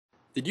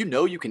Did you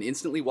know you can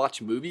instantly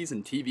watch movies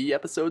and TV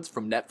episodes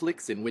from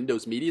Netflix in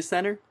Windows Media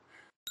Center?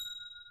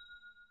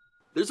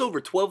 There's over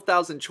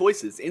 12,000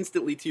 choices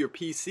instantly to your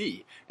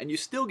PC, and you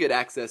still get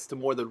access to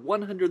more than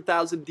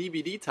 100,000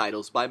 DVD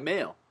titles by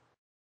mail.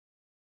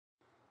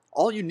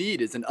 All you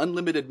need is an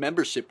unlimited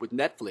membership with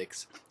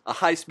Netflix, a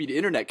high-speed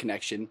internet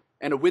connection,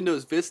 and a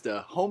Windows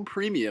Vista Home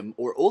Premium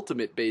or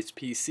Ultimate-based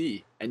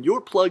PC, and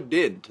you're plugged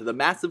in to the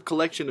massive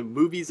collection of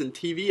movies and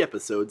TV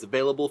episodes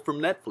available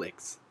from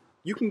Netflix.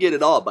 You can get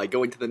it all by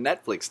going to the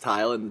Netflix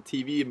tile in the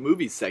TV and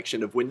Movies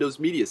section of Windows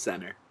Media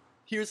Center.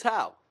 Here's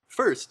how.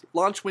 First,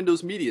 launch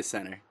Windows Media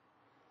Center.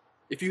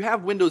 If you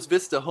have Windows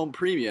Vista Home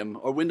Premium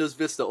or Windows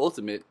Vista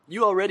Ultimate,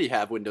 you already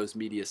have Windows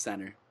Media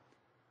Center.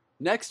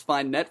 Next,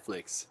 find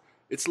Netflix.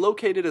 It's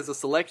located as a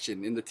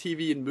selection in the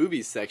TV and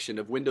Movies section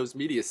of Windows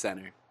Media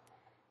Center.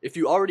 If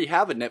you already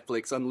have a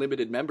Netflix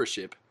Unlimited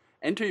membership,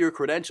 enter your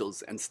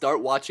credentials and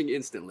start watching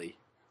instantly.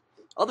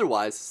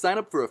 Otherwise, sign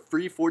up for a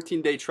free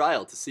 14-day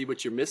trial to see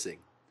what you're missing.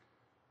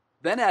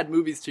 Then add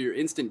movies to your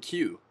instant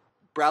queue.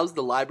 Browse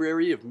the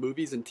library of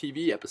movies and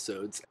TV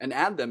episodes and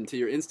add them to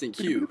your instant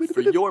queue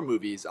for your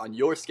movies on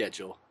your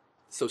schedule.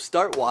 So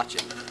start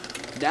watching.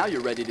 Now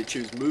you're ready to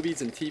choose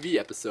movies and TV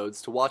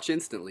episodes to watch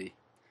instantly.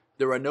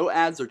 There are no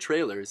ads or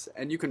trailers,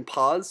 and you can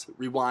pause,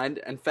 rewind,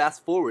 and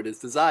fast forward as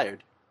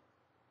desired.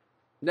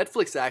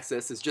 Netflix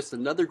access is just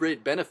another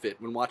great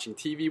benefit when watching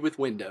TV with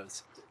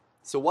Windows.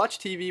 So watch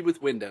TV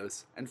with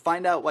Windows, and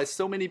find out why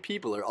so many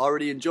people are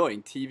already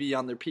enjoying TV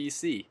on their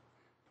PC.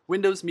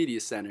 Windows Media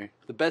Center,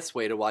 the best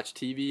way to watch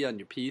TV on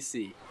your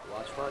PC.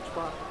 Watch, play,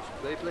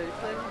 play. Watch,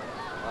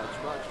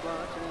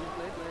 and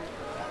play, play.